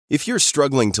If you're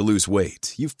struggling to lose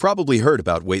weight, you've probably heard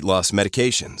about weight loss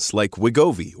medications like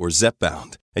Wegovy or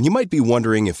Zepbound, and you might be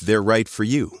wondering if they're right for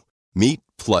you. Meet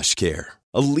PlushCare,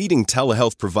 a leading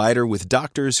telehealth provider with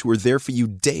doctors who are there for you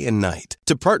day and night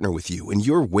to partner with you in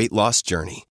your weight loss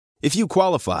journey. If you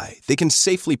qualify, they can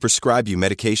safely prescribe you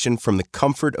medication from the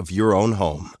comfort of your own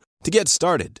home. To get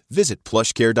started, visit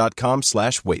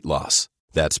plushcare.com/weightloss.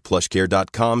 That's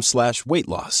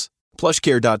plushcare.com/weightloss.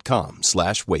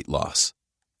 plushcare.com/weightloss.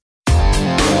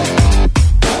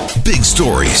 Big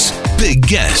stories, big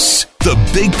guests, the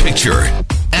big picture.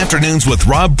 Afternoons with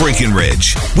Rob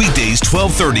Breckenridge. Weekdays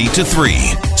 12:30 to 3,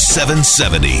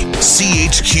 770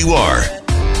 CHQR.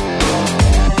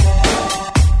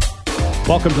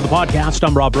 Welcome to the podcast.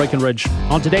 I'm Rob Breckenridge.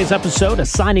 On today's episode, a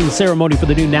signing ceremony for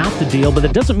the new NAFTA deal, but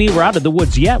it doesn't mean we're out of the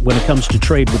woods yet when it comes to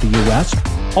trade with the U.S.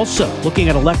 Also, looking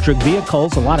at electric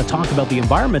vehicles, a lot of talk about the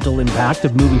environmental impact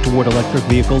of moving toward electric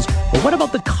vehicles, but what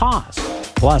about the cost?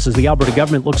 Plus, as the Alberta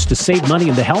government looks to save money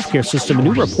in the healthcare system, a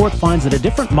new report finds that a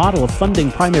different model of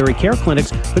funding primary care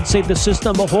clinics could save the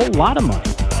system a whole lot of money.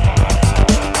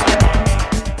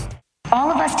 All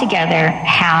of us together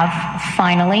have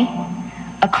finally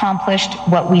accomplished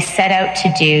what we set out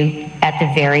to do at the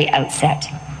very outset.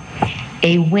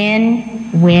 A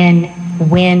win-win-win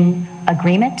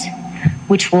agreement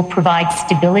which will provide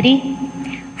stability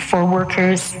for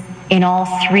workers in all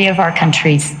three of our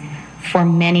countries for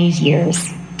many years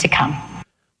to come.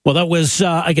 Well, that was,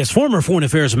 former Foreign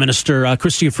Affairs Minister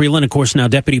Chrystia Freeland, of course, now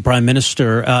Deputy Prime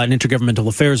Minister and Intergovernmental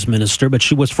Affairs Minister, but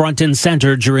she was front and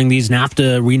center during these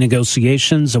NAFTA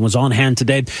renegotiations and was on hand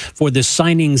today for this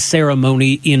signing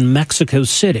ceremony in Mexico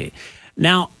City.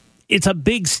 Now, it's a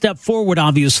big step forward,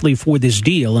 obviously, for this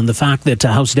deal, and the fact that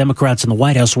House Democrats and the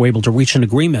White House were able to reach an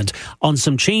agreement on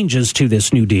some changes to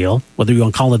this new deal, whether you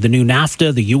want to call it the new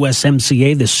NAFTA, the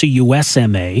USMCA, the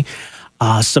CUSMA,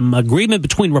 some agreement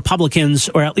between Republicans,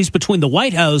 or at least between the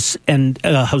White House and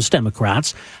House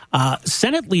Democrats.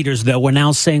 Senate leaders, though, are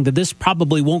now saying that this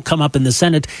probably won't come up in the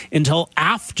Senate until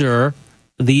after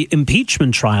the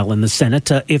impeachment trial in the Senate,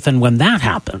 if and when that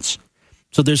happens.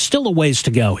 So there's still a ways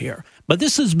to go here. But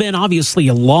this has been obviously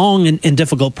a long and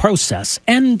difficult process.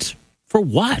 And for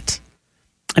what?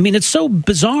 I mean, it's so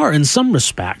bizarre in some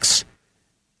respects.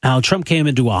 Trump came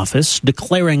into office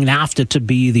declaring NAFTA to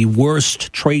be the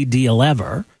worst trade deal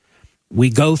ever. We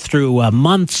go through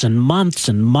months and months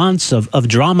and months of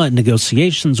drama and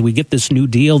negotiations. We get this new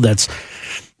deal that's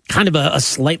kind of a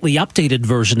slightly updated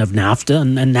version of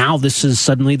NAFTA. And now this is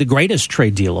suddenly the greatest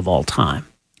trade deal of all time.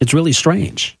 It's really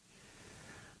strange.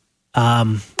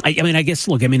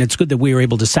 It's good that we were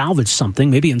able to salvage something.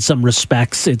 Maybe in some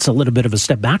respects, it's a little bit of a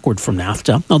step backward from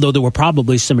NAFTA, although there were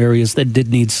probably some areas that did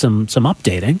need some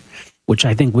updating, which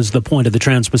I think was the point of the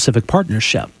Trans-Pacific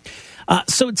Partnership.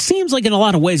 So it seems like in a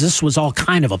lot of ways, this was all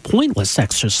kind of a pointless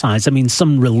exercise. I mean,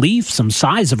 some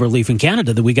size of relief in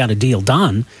Canada that we got a deal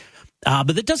done.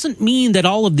 But that doesn't mean that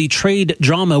all of the trade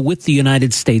drama with the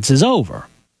United States is over.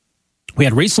 We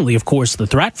had recently, of course, the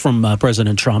threat from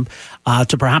President Trump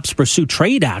to perhaps pursue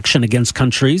trade action against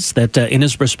countries that, in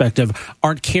his perspective,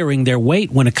 aren't carrying their weight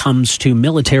when it comes to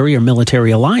military or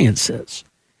military alliances.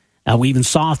 We even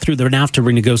saw through the NAFTA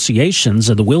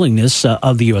renegotiations the willingness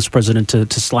of the U.S. president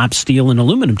to slap steel and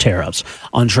aluminum tariffs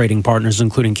on trading partners,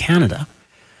 including Canada.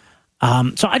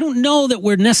 So I don't know that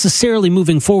we're necessarily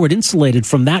moving forward insulated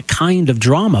from that kind of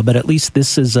drama, but at least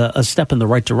this is a step in the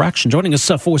right direction. Joining us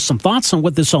for some thoughts on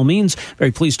what this all means, very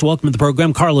pleased to welcome to the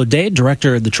program Carlo Dade,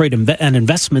 Director of the Trade and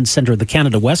Investment Center of the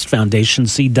Canada West Foundation,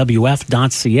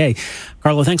 CWF.ca.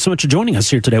 Carlo, thanks so much for joining us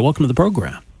here today. Welcome to the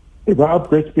program. Hey, Rob,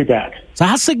 great to be back. So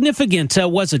how significant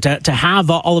was it to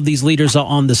have all of these leaders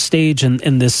on the stage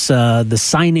in this the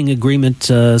signing agreement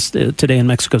today in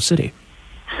Mexico City?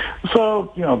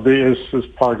 So, this is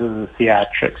part of the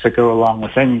theatrics that go along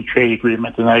with any trade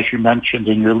agreement. And as you mentioned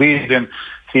in your lead-in,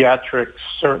 theatrics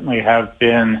certainly have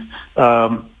been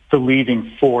the leading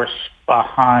force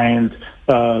behind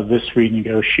this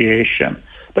renegotiation.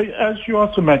 But as you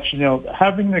also mentioned,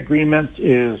 having an agreement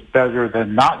is better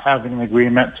than not having an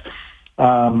agreement.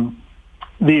 The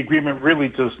agreement really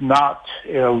does not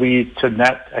lead to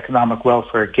net economic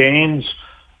welfare gains.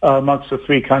 Amongst the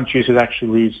three countries, it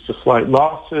actually leads to slight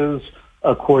losses,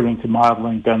 according to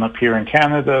modeling done up here in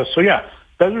Canada. So,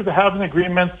 better to have an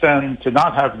agreement than to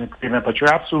not have an agreement. But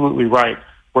you're absolutely right.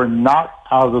 We're not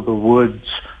out of the woods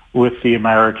with the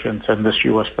Americans and this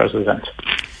U.S. president.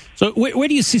 So where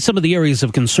do you see some of the areas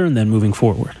of concern then moving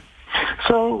forward?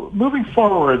 So moving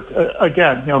forward,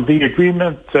 again, the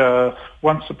agreement,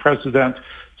 once the president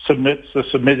submits the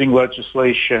submitting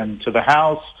legislation to the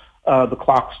House, the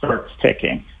clock starts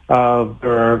ticking.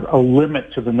 there are a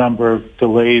limit to the number of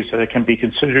delays that it can be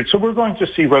considered. So we're going to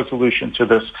see resolution to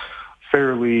this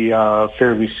fairly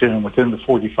soon, within the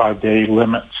 45-day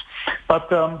limits. But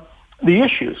the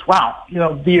issues,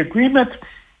 the agreement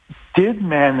did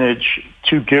manage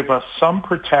to give us some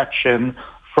protection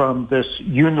from this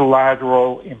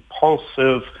unilateral,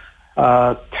 impulsive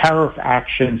tariff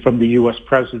action from the U.S.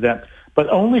 president, but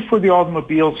only for the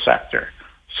automobile sector.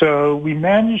 So we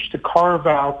managed to carve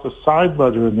out the side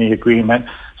letter in the agreement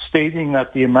stating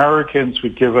that the Americans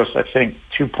would give us, I think,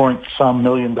 2-some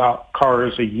million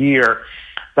cars a year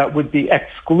that would be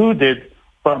excluded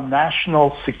from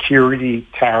national security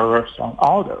tariffs on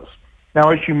autos.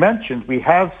 Now, as you mentioned, we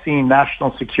have seen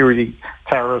national security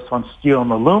tariffs on steel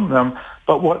and aluminum,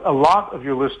 but what a lot of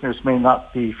your listeners may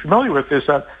not be familiar with is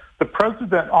that the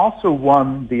president also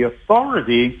won the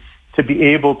authority to be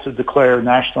able to declare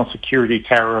national security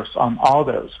tariffs on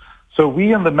autos. So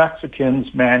we and the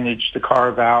Mexicans managed to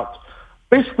carve out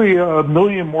basically 1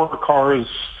 million more cars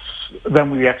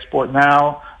than we export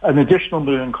now, an additional 1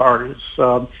 million cars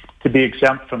to be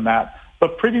exempt from that.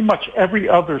 But pretty much every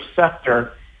other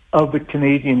sector of the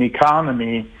Canadian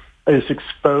economy is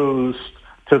exposed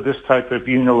to this type of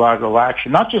unilateral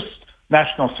action. Not just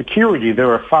national security,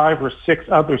 there are 5 or 6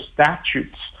 other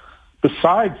statutes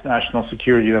besides national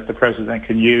security that the president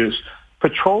can use.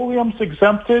 Petroleum's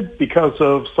exempted because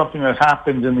of something that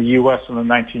happened in the U.S. in the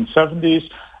 1970s,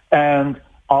 and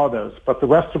autos. But the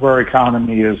rest of our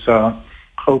economy is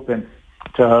open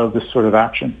to this sort of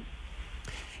action.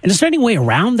 And is there any way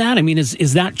around that? I mean,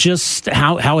 is that just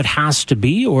how it has to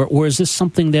be, or is this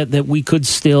something that we could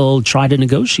still try to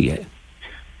negotiate?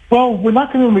 Well, we're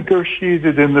not going to negotiate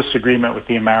it in this agreement with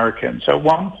the Americans. At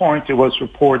one point, it was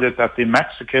reported that the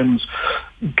Mexicans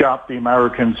got the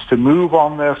Americans to move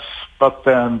on this, but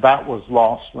then that was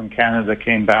lost when Canada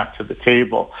came back to the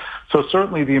table. So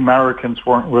certainly the Americans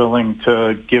weren't willing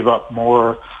to give up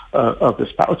more of this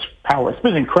power. It's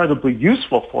been incredibly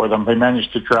useful for them. They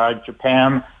managed to drag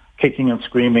Japan kicking and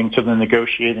screaming to the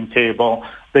negotiating table.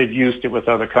 They've used it with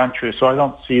other countries, so I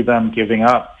don't see them giving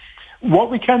up. What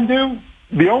we can do,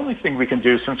 the only thing we can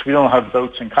do, since we don't have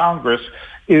votes in Congress,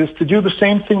 is to do the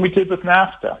same thing we did with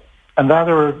NAFTA. And that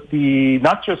are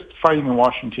not just fighting in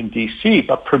Washington, D.C.,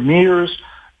 but premiers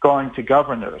going to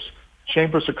governors,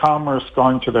 chambers of commerce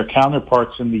going to their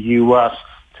counterparts in the U.S.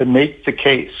 to make the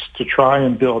case, to try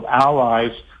and build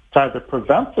allies to either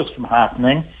prevent this from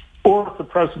happening, or if the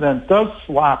president does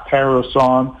slap tariffs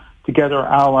on, to get our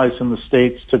allies in the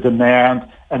States to demand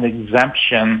an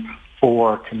exemption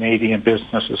for Canadian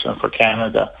businesses and for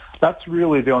Canada. That's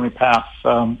really the only path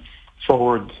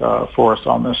forward for us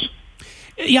on this.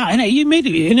 Yeah, and you made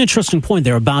an interesting point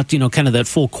there about, kind of that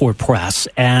full court press.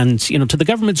 And, to the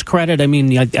government's credit, I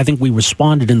mean, I think we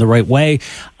responded in the right way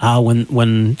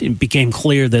when it became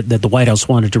clear that the White House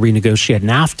wanted to renegotiate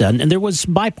NAFTA. And there was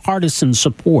bipartisan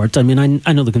support. I mean,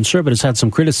 I know the Conservatives had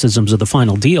some criticisms of the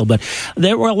final deal, but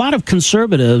there were a lot of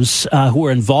Conservatives who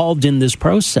were involved in this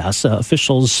process.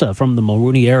 Officials from the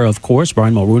Mulroney era, of course,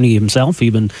 Brian Mulroney himself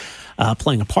even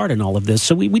playing a part in all of this.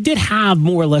 So we did have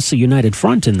more or less a united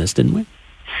front in this, didn't we?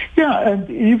 Yeah, and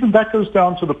even that goes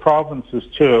down to the provinces,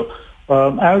 too.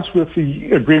 As with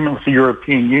the agreement with the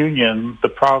European Union, the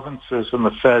provinces and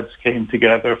the feds came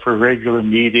together for regular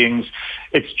meetings,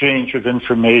 exchange of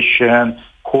information,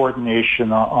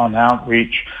 coordination on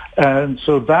outreach. And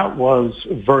so that was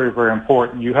very, very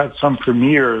important. You had some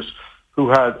premiers who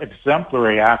had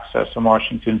exemplary access in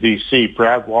Washington, D.C.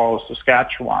 Brad Wallace,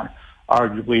 Saskatchewan,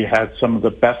 arguably had some of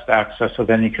the best access of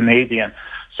any Canadian.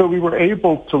 So we were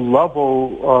able to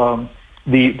level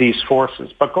these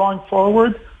forces. But going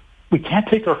forward, we can't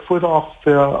take our foot off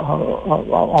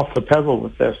the pedal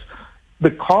with this.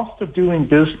 The cost of doing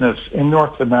business in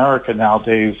North America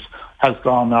nowadays has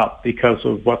gone up because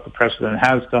of what the president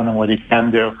has done and what he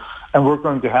can do. And we're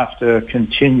going to have to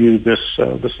continue this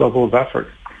level of effort.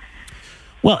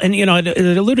 Well, and,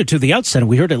 it alluded to the outset, and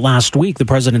we heard it last week, the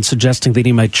president suggesting that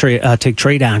he might take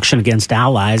trade action against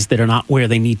allies that are not where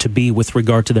they need to be with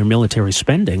regard to their military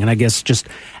spending. And I guess just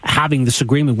having this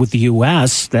agreement with the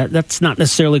U.S., that's not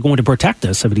necessarily going to protect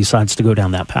us if he decides to go down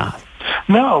that path.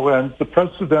 No, and the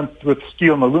president with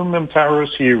steel and aluminum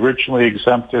tariffs, he originally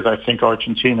exempted, I think,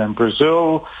 Argentina and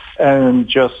Brazil. And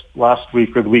just last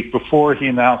week or the week before, he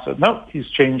announced that, nope, he's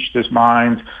changed his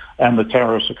mind and the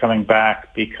tariffs are coming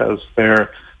back because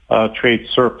their trade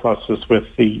surpluses with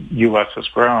the U.S. has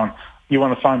grown. You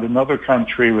want to find another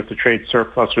country with the trade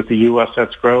surplus with the U.S.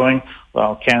 that's growing?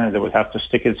 Well, Canada would have to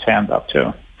stick its hand up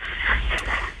too.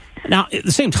 Now, at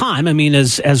the same time, I mean,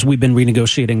 as we've been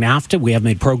renegotiating NAFTA, we have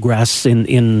made progress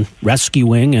in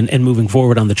rescuing and moving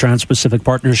forward on the Trans-Pacific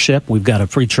Partnership. We've got a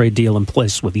free trade deal in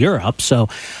place with Europe. So,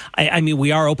 I mean,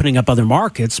 we are opening up other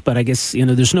markets, but I guess,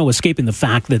 there's no escaping the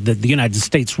fact that the United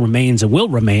States remains and will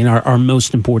remain our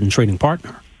most important trading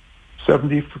partner.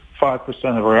 75%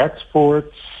 of our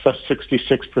exports,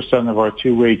 66% of our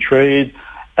two-way trade,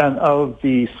 and of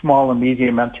the small and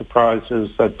medium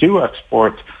enterprises that do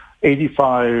export,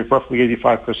 roughly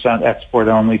 85% export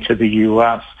only to the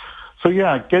U.S. So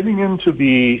yeah, getting into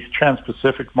the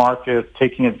Trans-Pacific market,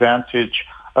 taking advantage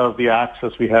of the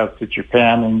access we have to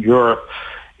Japan and Europe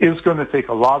is going to take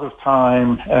a lot of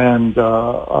time and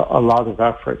a lot of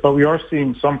effort. But we are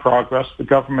seeing some progress. The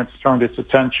government's turned its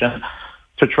attention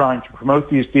to trying to promote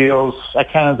these deals.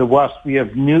 At Canada West, we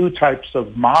have new types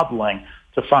of modeling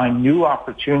to find new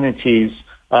opportunities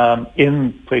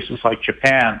in places like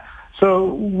Japan.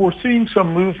 So we're seeing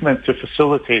some movement to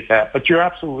facilitate that. But you're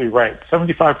absolutely right.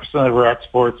 75% of our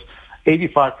exports,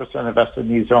 85% of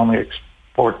SMEs only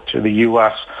export to the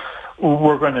U.S.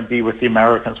 We're going to be with the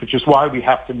Americans, which is why we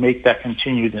have to make that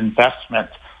continued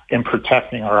investment in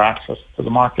protecting our access to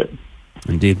the market.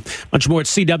 Indeed. Much more at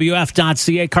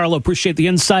cwf.ca. Carlo, appreciate the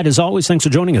insight. As always, thanks for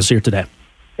joining us here today.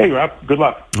 Hey, Rob. Good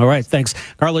luck. All right. Thanks.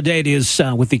 Carlo Dade is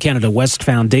with the Canada West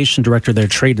Foundation, director of their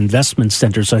Trade Investment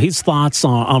Center. So his thoughts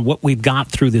on what we've got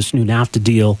through this new NAFTA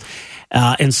deal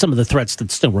and some of the threats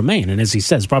that still remain. And as he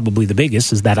says, probably the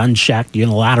biggest is that unchecked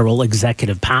unilateral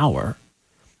executive power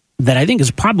that I think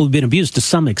has probably been abused to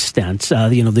some extent.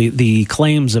 The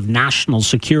claims of national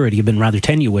security have been rather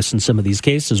tenuous in some of these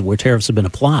cases where tariffs have been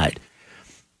applied.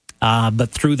 But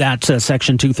through that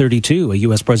Section 232, a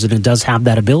U.S. president does have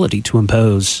that ability to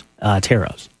impose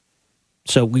tariffs.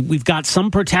 So we've got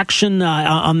some protection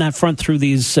on that front through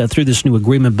this new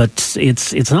agreement, but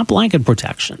it's not blanket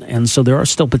protection, and so there are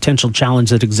still potential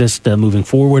challenges that exist moving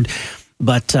forward.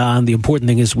 But the important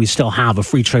thing is we still have a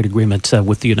free trade agreement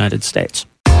with the United States.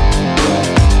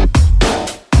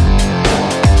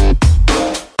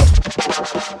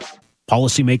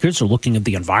 Policymakers are looking at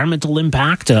the environmental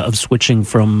impact of switching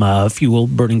from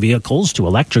fuel-burning vehicles to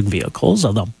electric vehicles,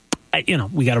 although,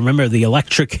 we got to remember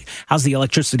how's the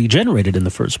electricity generated in the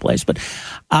first place? But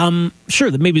sure,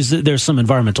 that maybe there's some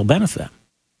environmental benefit.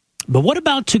 But what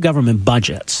about to government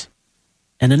budgets?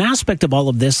 And an aspect of all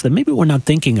of this that maybe we're not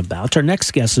thinking about. Our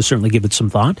next guest has certainly given it some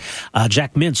thought.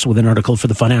 Jack Mintz with an article for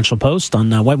the Financial Post on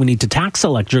why we need to tax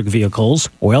electric vehicles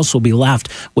or else we'll be left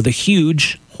with a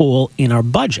huge hole in our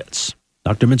budgets.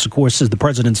 Dr. Mintz, of course, is the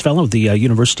President's Fellow of the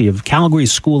University of Calgary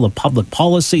School of Public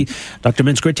Policy. Dr.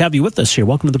 Mintz, great to have you with us here.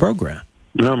 Welcome to the program.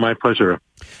 No, my pleasure.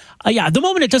 At the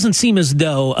moment, it doesn't seem as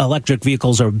though electric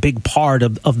vehicles are a big part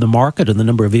of the market and the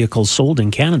number of vehicles sold in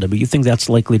Canada, but you think that's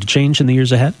likely to change in the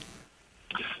years ahead?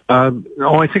 I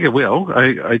think it will.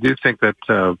 I do think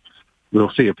that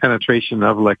we'll see a penetration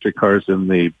of electric cars in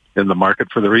the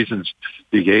market for the reasons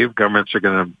you gave. Governments are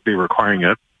going to be requiring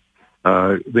it.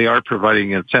 They are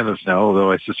providing incentives now,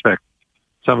 although I suspect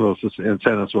some of those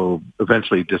incentives will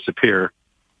eventually disappear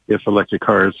if electric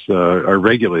cars are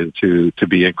regulated to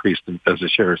be increased as a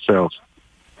share of sales.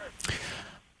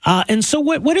 And so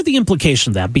what are the implications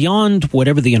of that, beyond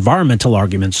whatever the environmental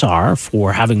arguments are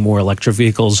for having more electric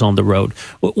vehicles on the road?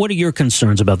 What are your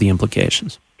concerns about the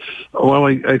implications? Well,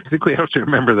 I think we have to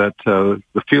remember that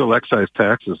the fuel excise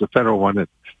tax is a federal one at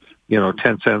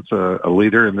 10 cents a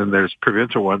liter, and then there's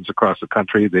provincial ones across the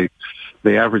country.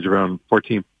 They average around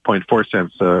 14.4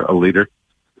 cents a liter.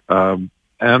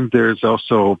 And there's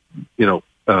also,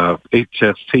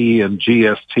 HST and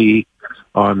GST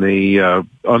on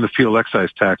the fuel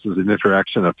excise taxes, an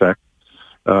interaction effect,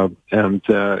 and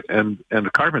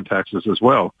the carbon taxes as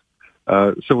well.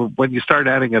 So when you start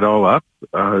adding it all up,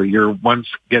 you're once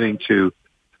getting to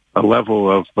a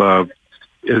level of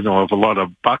a lot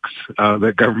of bucks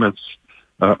that governments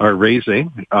are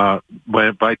raising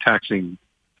by taxing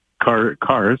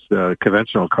cars,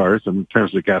 conventional cars, in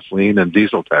terms of gasoline and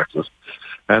diesel taxes,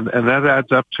 and that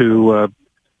adds up to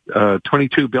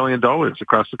 $22 billion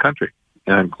across the country,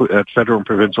 and at federal and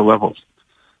provincial levels,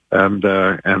 and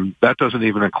that doesn't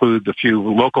even include the few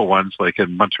local ones like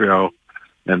in Montreal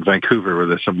and Vancouver, where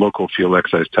there's some local fuel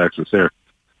excise taxes there,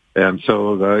 and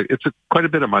so it's quite a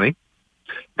bit of money.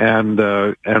 And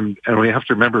we have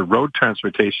to remember road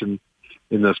transportation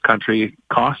in this country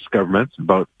costs government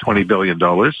about $20 billion.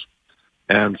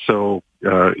 And so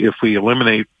if we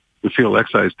eliminate the fuel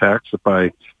excise tax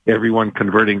by everyone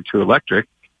converting to electric,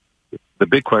 the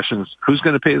big question is who's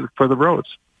going to pay for the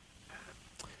roads?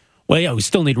 Well, yeah, we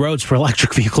still need roads for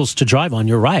electric vehicles to drive on.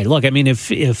 You're right. Look, I mean,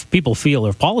 if people feel, or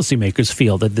if policymakers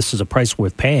feel that this is a price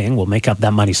worth paying, we'll make up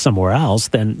that money somewhere else,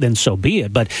 then so be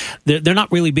it. But they're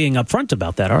not really being upfront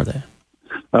about that, are they?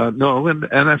 No, and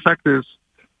in fact, there's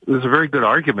a very good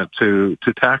argument to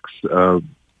tax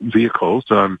vehicles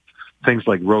on things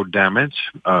like road damage,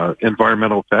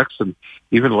 environmental effects, and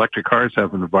even electric cars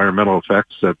have environmental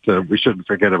effects that we shouldn't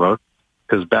forget about,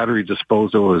 because battery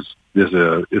disposal is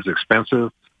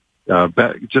expensive.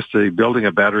 Just the building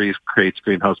of batteries creates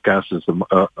greenhouse gases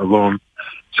alone.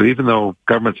 So even though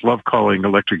governments love calling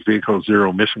electric vehicles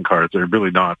zero-emission cars, they're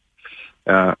really not.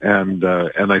 And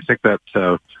I think that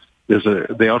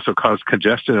they also cause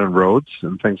congestion on roads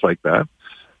and things like that.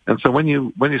 And so when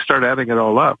you start adding it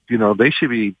all up, they should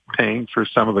be paying for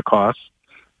some of the costs,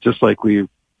 just like we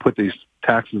put these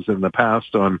taxes in the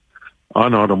past on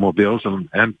automobiles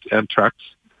and trucks,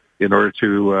 in order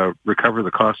to recover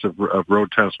the cost of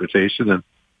road transportation and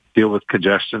deal with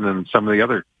congestion and some of the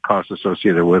other costs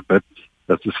associated with it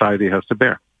that society has to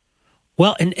bear.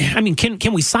 Well, and I mean,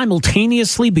 can we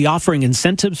simultaneously be offering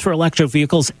incentives for electric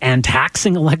vehicles and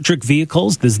taxing electric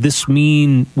vehicles? Does this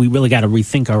mean we really got to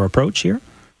rethink our approach here?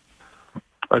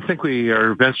 I think we are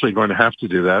eventually going to have to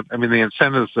do that. I mean, the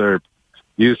incentives are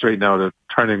used right now to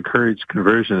try to encourage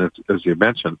conversion, as you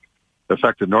mentioned. The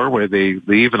fact that Norway, they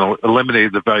even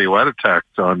eliminated the value-added tax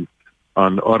on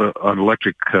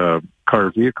electric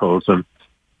car vehicles, and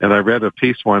I read a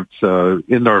piece once in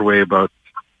Norway about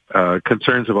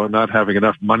concerns about not having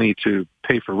enough money to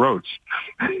pay for roads.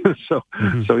 So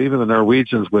even the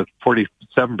Norwegians with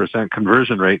 47%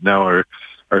 conversion rate now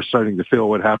are starting to feel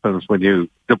what happens when you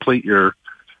deplete your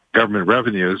government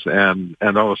revenues, and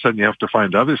all of a sudden you have to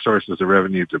find other sources of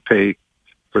revenue to pay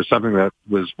for something that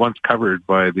was once covered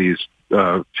by these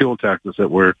fuel taxes that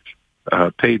were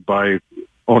paid by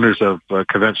owners of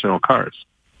conventional cars.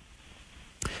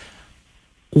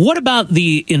 What about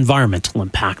the environmental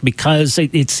impact? Because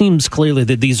it seems clearly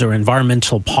that these are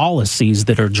environmental policies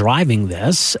that are driving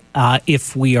this.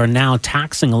 If we are now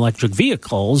taxing electric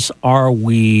vehicles, are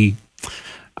we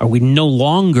no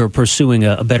longer pursuing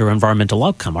a better environmental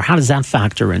outcome? Or how does that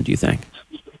factor in, do you think?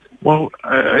 Well,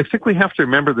 I think we have to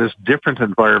remember there's different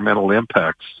environmental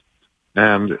impacts.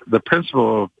 And the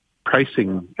principle of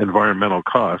pricing environmental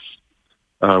costs,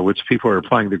 which people are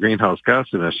applying to greenhouse gas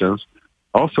emissions,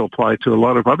 also apply to a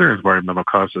lot of other environmental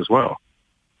costs as well.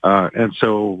 And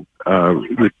so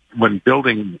when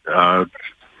building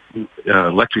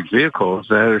electric vehicles,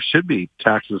 there should be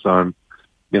taxes on,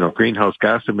 greenhouse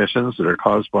gas emissions that are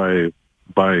caused by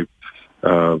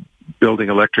building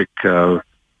electric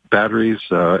batteries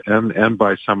and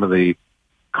by some of the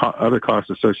other costs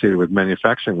associated with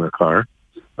manufacturing the car.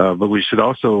 But we should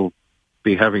also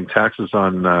be having taxes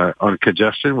on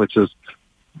congestion, which is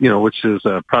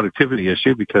a productivity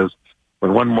issue, because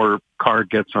when one more car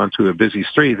gets onto a busy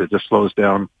street, it just slows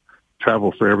down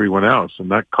travel for everyone else,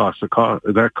 and that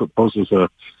that poses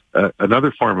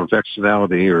another form of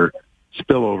externality or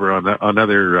spillover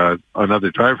on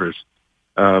other drivers,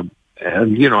 and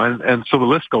so the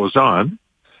list goes on.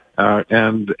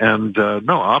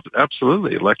 No,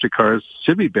 absolutely, electric cars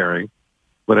should be bearing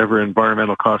whatever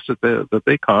environmental costs that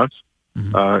they cause,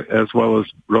 as well as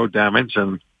road damage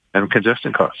and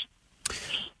congestion costs.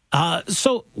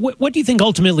 So what do you think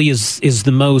ultimately is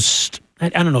the most, I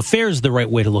don't know, fair is the right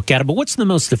way to look at it, but what's the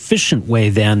most efficient way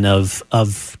then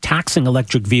of taxing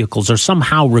electric vehicles or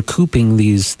somehow recouping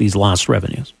these lost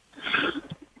revenues?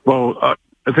 Well,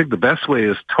 I think the best way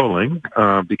is tolling,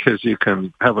 because you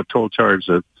can have a toll charge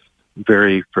that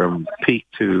vary from peak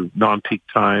to non-peak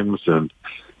times, and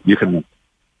you can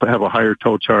have a higher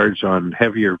toll charge on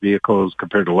heavier vehicles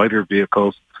compared to lighter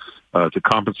vehicles to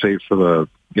compensate for the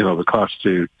cost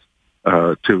to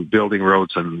building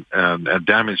roads and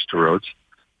damage to roads,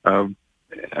 and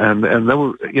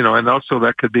also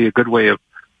that could be a good way of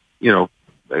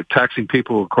taxing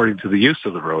people according to the use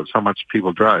of the roads, how much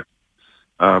people drive.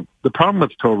 The problem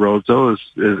with toll roads, though, is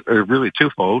really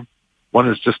twofold. One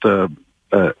is just a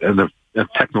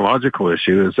technological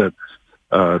issue, is that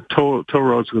toll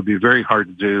roads would be very hard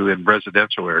to do in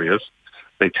residential areas.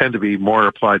 They tend to be more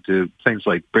applied to things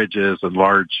like bridges and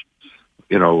large,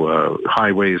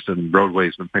 highways and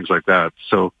roadways and things like that.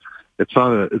 So it's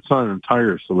not an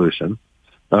entire solution.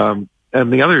 And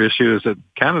the other issue is that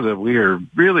Canada, we are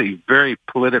really very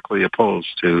politically opposed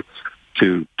to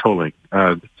tolling.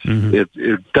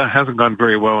 It hasn't gone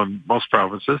very well in most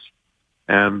provinces.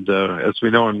 And as we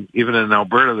know, even in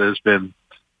Alberta, there's been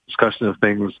discussion of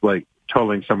things like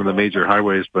tolling some of the major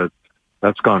highways, but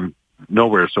that's gone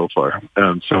nowhere so far.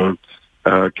 And so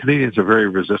Canadians are very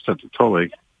resistant to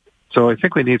tolling. So I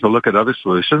think we need to look at other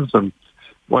solutions. And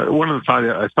one of the thoughts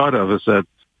I thought of is that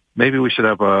maybe we should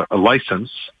have a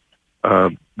license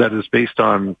that is based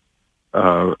on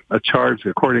a charge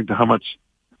according to how much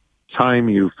time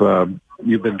you've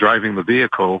been driving the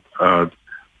vehicle.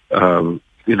 Some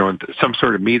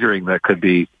sort of metering that could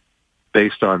be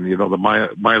based on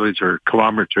the mileage or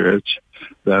kilometerage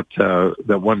that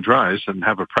one drives, and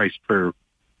have a price per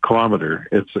kilometer.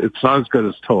 It's not as good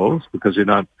as tolls because you're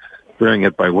not varying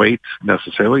it by weight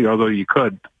necessarily, although you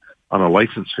could on a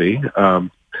license fee,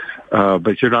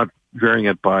 but you're not varying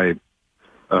it by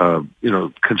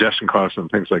congestion costs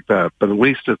and things like that. But at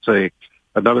least it's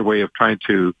another way of trying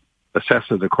to assess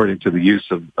it according to the use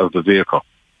of the vehicle.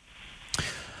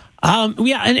 And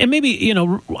maybe,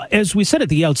 as we said at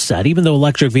the outset, even though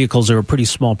electric vehicles are a pretty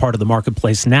small part of the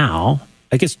marketplace now,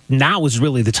 I guess now is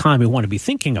really the time we want to be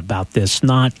thinking about this,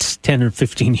 not 10 or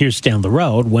 15 years down the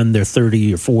road when they're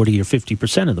 30 or 40 or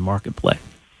 50% of the marketplace.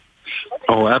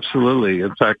 Oh, absolutely.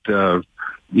 In fact,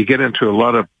 you get into a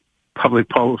lot of public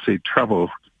policy trouble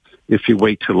if you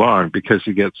wait too long, because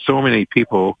you get so many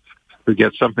people who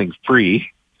get something free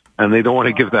and they don't want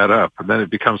to give that up. And then it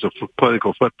becomes a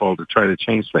political football to try to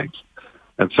change things.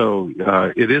 And so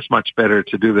it is much better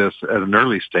to do this at an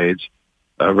early stage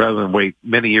rather than wait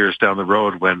many years down the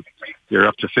road when you're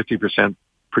up to 50%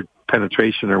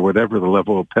 penetration or whatever the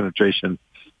level of penetration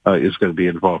is going to be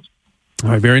involved. All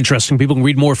right, very interesting. People can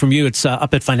read more from you. It's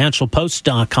up at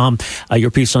financialpost.com, your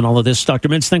piece on all of this. Dr.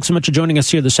 Mintz, thanks so much for joining us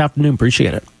here this afternoon.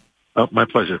 Appreciate it. Oh, my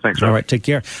pleasure. Thanks, Rob. All right, take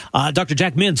care. Dr.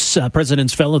 Jack Mintz,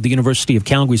 President's Fellow at the University of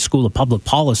Calgary School of Public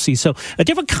Policy. So a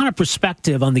different kind of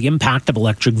perspective on the impact of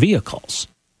electric vehicles,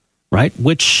 right?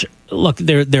 Which, look,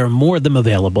 there are more of them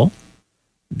available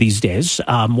these days.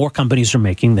 More companies are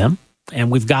making them.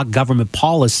 And we've got government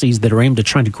policies that are aimed at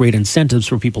trying to create incentives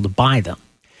for people to buy them.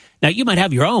 Now, you might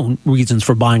have your own reasons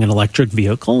for buying an electric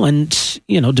vehicle. And,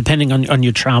 depending on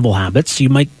your travel habits, you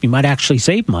might actually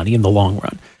save money in the long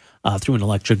run. Through an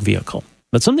electric vehicle.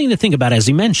 But something to think about, as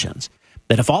he mentions,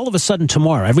 that if all of a sudden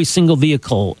tomorrow every single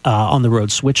vehicle on the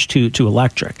road switched to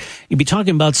electric, you'd be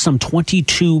talking about some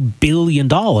 $22 billion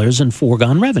in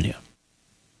foregone revenue.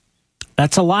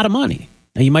 That's a lot of money.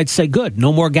 Now you might say, good,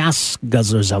 no more gas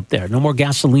guzzlers out there, no more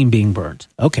gasoline being burned.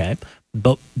 Okay,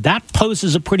 but that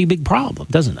poses a pretty big problem,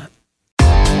 doesn't it?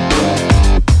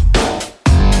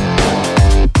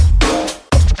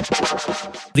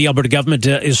 The Alberta government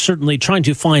is certainly trying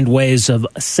to find ways of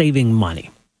saving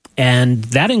money, and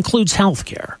that includes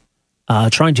healthcare,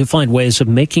 trying to find ways of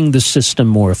making the system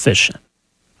more efficient.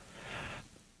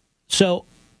 So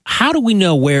how do we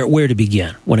know where to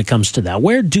begin when it comes to that?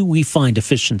 Where do we find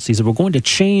efficiencies if we're going to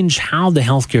change how the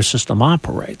healthcare system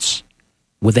operates?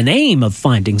 With an aim of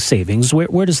finding savings,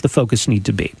 where does the focus need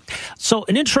to be? So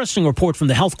an interesting report from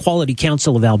the Health Quality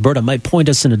Council of Alberta might point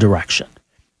us in a direction.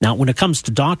 Now, when it comes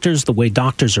to doctors, the way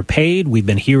doctors are paid, we've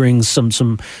been hearing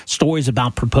some stories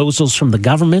about proposals from the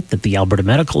government that the Alberta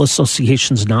Medical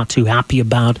Association is not too happy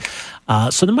about.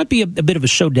 So there might be a bit of a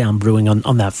showdown brewing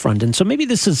on that front. And so maybe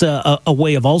this is a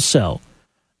way of also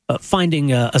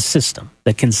finding a system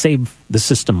that can save the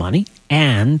system money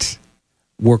and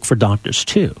work for doctors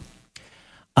too.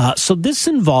 So this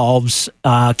involves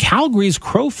Calgary's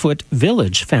Crowfoot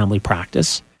Village Family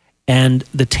Practice and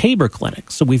the Tabor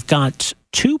Clinic. So we've got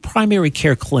two primary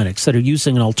care clinics that are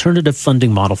using an alternative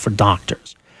funding model for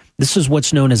doctors. This is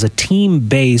what's known as a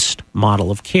team-based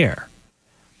model of care.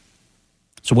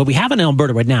 So what we have in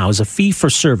Alberta right now is a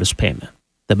fee-for-service payment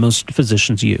that most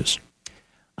physicians use.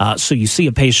 So you see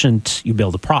a patient, you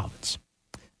bill the province.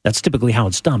 That's typically how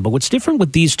it's done. But what's different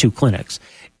with these two clinics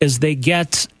is they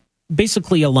get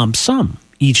basically a lump sum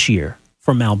each year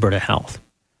from Alberta Health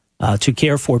to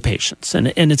care for patients. And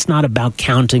it's not about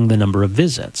counting the number of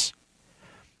visits.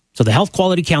 So the Health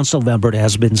Quality Council of Alberta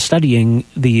has been studying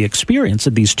the experience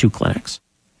of these two clinics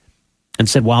and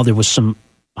said while there was some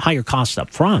higher costs up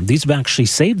front, these have actually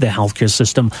saved the healthcare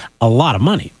system a lot of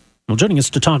money. Well, joining us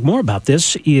to talk more about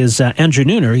this is Andrew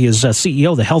Nooner. He is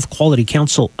CEO of the Health Quality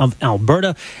Council of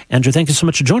Alberta. Andrew, thank you so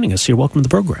much for joining us here. Welcome to the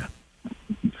program.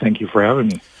 Thank you for having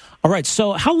me. All right.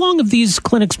 So how long have these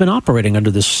clinics been operating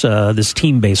under this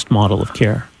team-based model of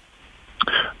care?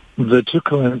 The two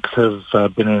clinics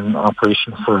have been in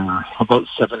operation for about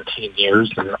 17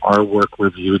 years, and our work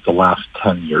reviewed the last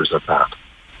 10 years of that.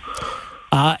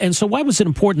 And so why was it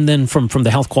important then from the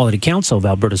Health Quality Council of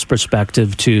Alberta's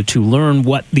perspective to learn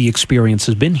what the experience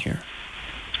has been here?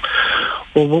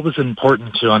 Well, what was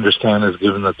important to understand is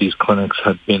given that these clinics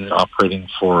had been operating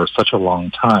for such a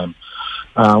long time,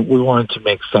 we wanted to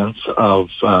make sense of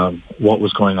what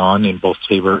was going on in both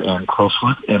Tabor and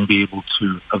Crowfoot and be able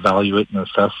to evaluate and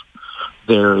assess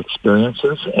their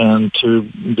experiences and to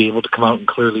be able to come out and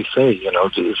clearly say,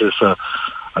 is this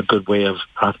a good way of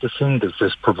practicing? Does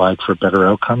this provide for better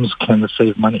outcomes? Can this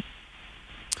save money?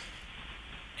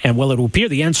 And well, it will appear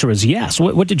the answer is yes.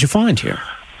 What did you find here?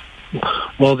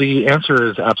 Well, the answer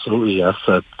is absolutely yes,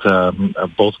 that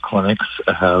both clinics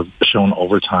have shown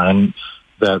over time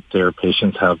that their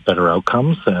patients have better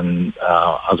outcomes than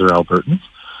other Albertans,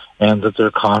 and that their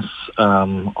costs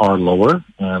are lower,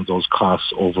 and those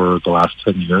costs over the last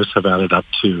 10 years have added up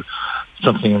to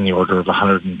something in the order of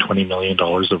 $120 million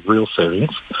of real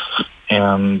savings.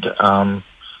 And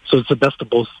so it's the best of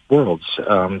both worlds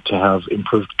to have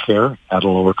improved care at a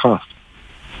lower cost.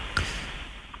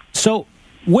 So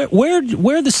where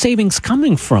are the savings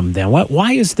coming from then?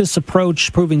 Why is this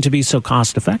approach proving to be so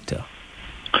cost effective?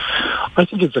 I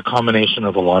think it's a combination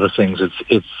of a lot of things.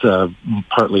 It's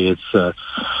partly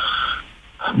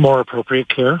more appropriate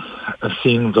care,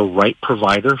 seeing the right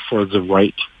provider for the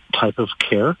right type of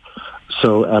care.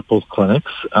 So at both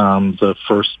clinics, the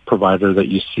first provider that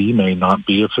you see may not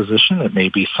be a physician. It may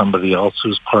be somebody else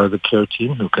who's part of the care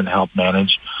team who can help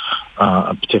manage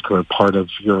a particular part of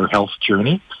your health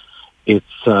journey.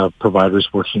 It's providers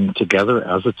working together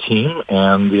as a team,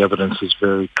 and the evidence is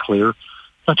very clear,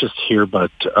 not just here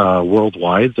but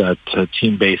worldwide, that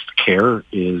team-based care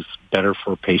is better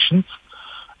for patients,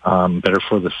 better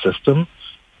for the system,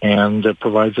 and it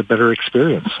provides a better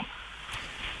experience.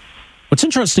 What's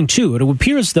interesting too, it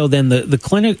appears though then the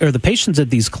clinic or the patients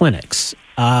at these clinics,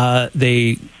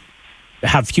 they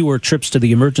have fewer trips to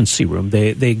the emergency room.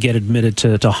 They get admitted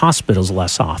to hospitals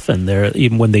less often.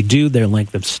 Even when they do, their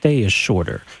length of stay is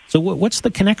shorter. So what's the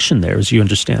connection there, as you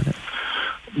understand it?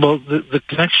 Well, the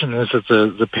connection is that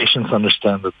the patients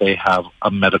understand that they have a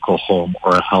medical home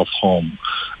or a health home,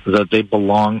 that they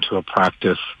belong to a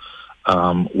practice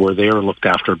where they are looked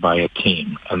after by a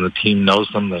team. And the team knows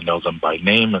them, they know them by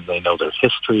name, and they know their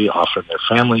history, often their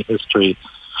family history.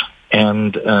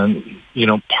 And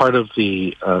part of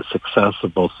the success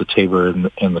of both the Tabor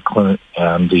and the clinic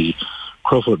and the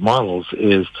Crowfoot models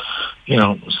is,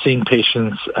 seeing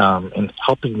patients and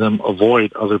helping them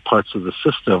avoid other parts of the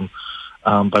system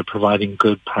by providing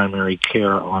good primary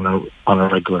care on a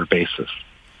regular basis.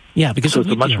 Yeah, because so it's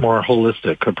a much more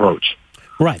holistic approach.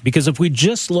 Right, because if we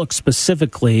just look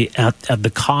specifically at the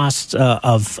cost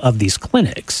of these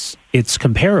clinics, it's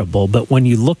comparable. But when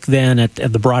you look then at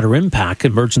the broader impact,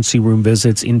 emergency room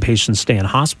visits, inpatient stay in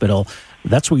hospital,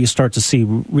 that's where you start to see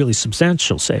really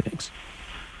substantial savings.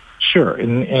 Sure,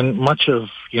 and much of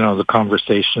the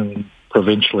conversation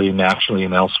provincially, nationally,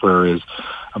 and elsewhere is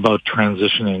about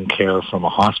transitioning care from a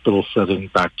hospital setting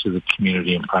back to the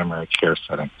community and primary care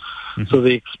setting. Mm-hmm. So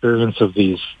the experience of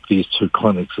these two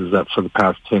clinics is that for the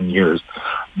past 10 years,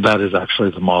 that is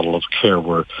actually the model of care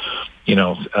where,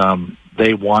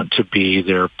 they want to be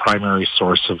their primary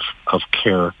source of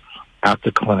care at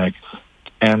the clinic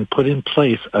and put in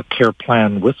place a care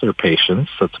plan with their patients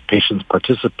that the patients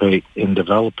participate in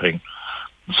developing,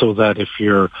 so that if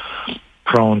you're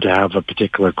prone to have a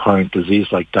particular chronic disease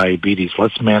like diabetes,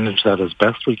 let's manage that as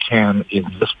best we can in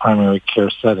this primary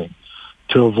care setting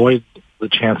to avoid the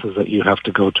chances that you have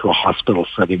to go to a hospital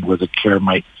setting where the care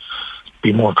might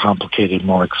be more complicated,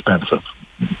 more expensive.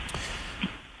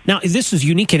 Now, this is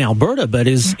unique in Alberta, but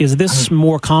is this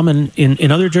more common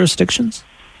in other jurisdictions?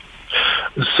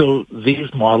 So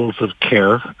these models of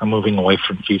care are moving away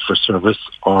from fee-for-service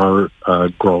are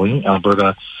growing.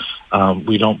 Alberta,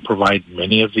 we don't provide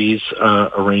many of these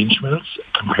arrangements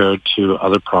compared to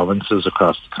other provinces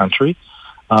across the country.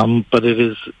 But it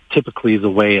is typically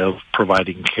the way of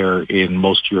providing care in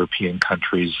most European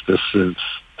countries. This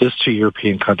to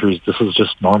European countries, this is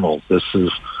just normal. This is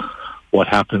what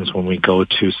happens when we go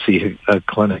to see a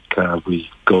clinic.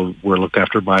 We're looked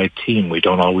after by a team. We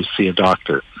don't always see a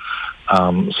doctor.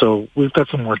 So we've got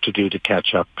some work to do to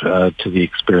catch up to the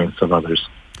experience of others.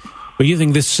 But you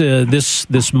think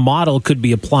this model could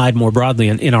be applied more broadly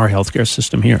in our healthcare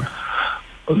system here?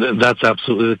 That's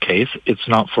absolutely the case. It's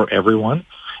not for everyone,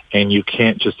 and you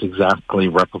can't just exactly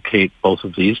replicate both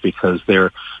of these because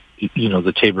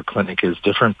the Tabor Clinic is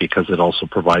different because it also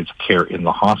provides care in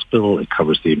the hospital. It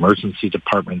covers the emergency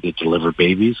department. They deliver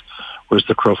babies, whereas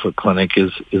the Crowfoot Clinic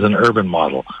is an urban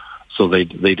model. So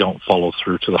they don't follow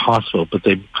through to the hospital,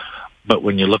 but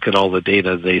when you look at all the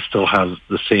data, they still have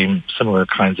the similar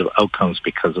kinds of outcomes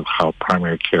because of how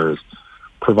primary care is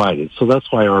provided. So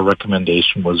that's why our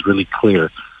recommendation was really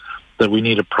clear that we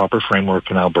need a proper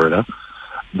framework in Alberta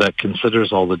that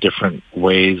considers all the different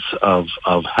ways of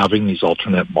having these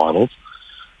alternate models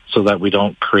so that we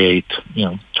don't create,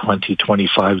 20,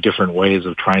 25 different ways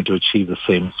of trying to achieve the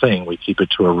same thing. We keep it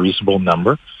to a reasonable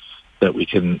number that we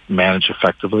can manage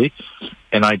effectively.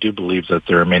 And I do believe that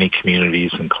there are many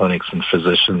communities and clinics and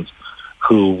physicians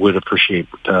who would appreciate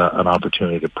an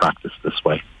opportunity to practice this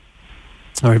way.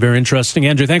 All right, very interesting.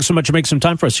 Andrew, thanks so much for making some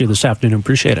time for us here this afternoon.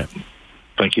 Appreciate it.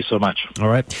 Thank you so much. All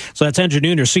right. So that's Andrew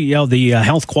Nooner, CEO of the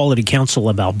Health Quality Council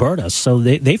of Alberta. So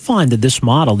they find that this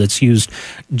model that's used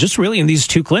just really in these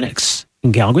two clinics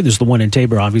in Calgary, there's the one in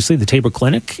Taber, obviously, the Taber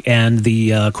Clinic, and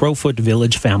the Crowfoot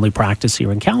Village Family Practice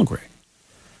here in Calgary.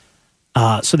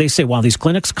 So they say while these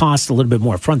clinics cost a little bit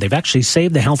more upfront, they've actually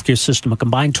saved the healthcare system a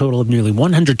combined total of nearly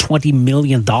 $120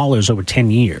 million over 10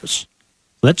 years.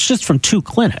 That's just from two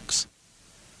clinics.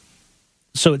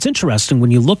 So it's interesting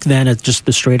when you look then at just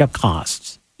the straight up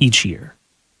costs each year,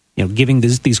 giving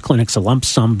these clinics a lump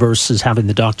sum versus having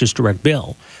the doctor's direct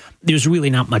bill, there's really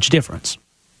not much difference.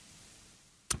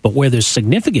 But where there's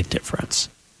significant difference,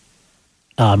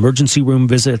 emergency room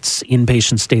visits,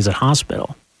 inpatient stays at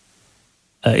hospital,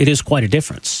 it is quite a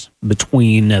difference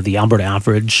between the Alberta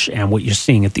average and what you're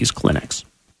seeing at these clinics.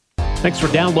 Thanks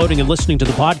for downloading and listening to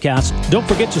the podcast. Don't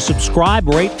forget to subscribe,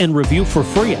 rate, and review for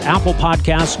free at Apple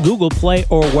Podcasts, Google Play,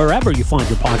 or wherever you find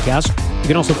your podcast. You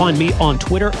can also find me on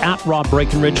Twitter at Rob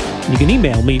Breckenridge. You can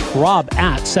email me,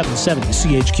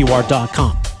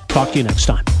 rob@770chqr.com. Talk to you next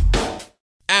time.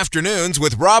 Afternoons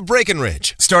with Rob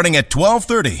Breckenridge, starting at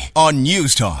 12:30 on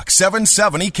News Talk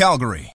 770 Calgary.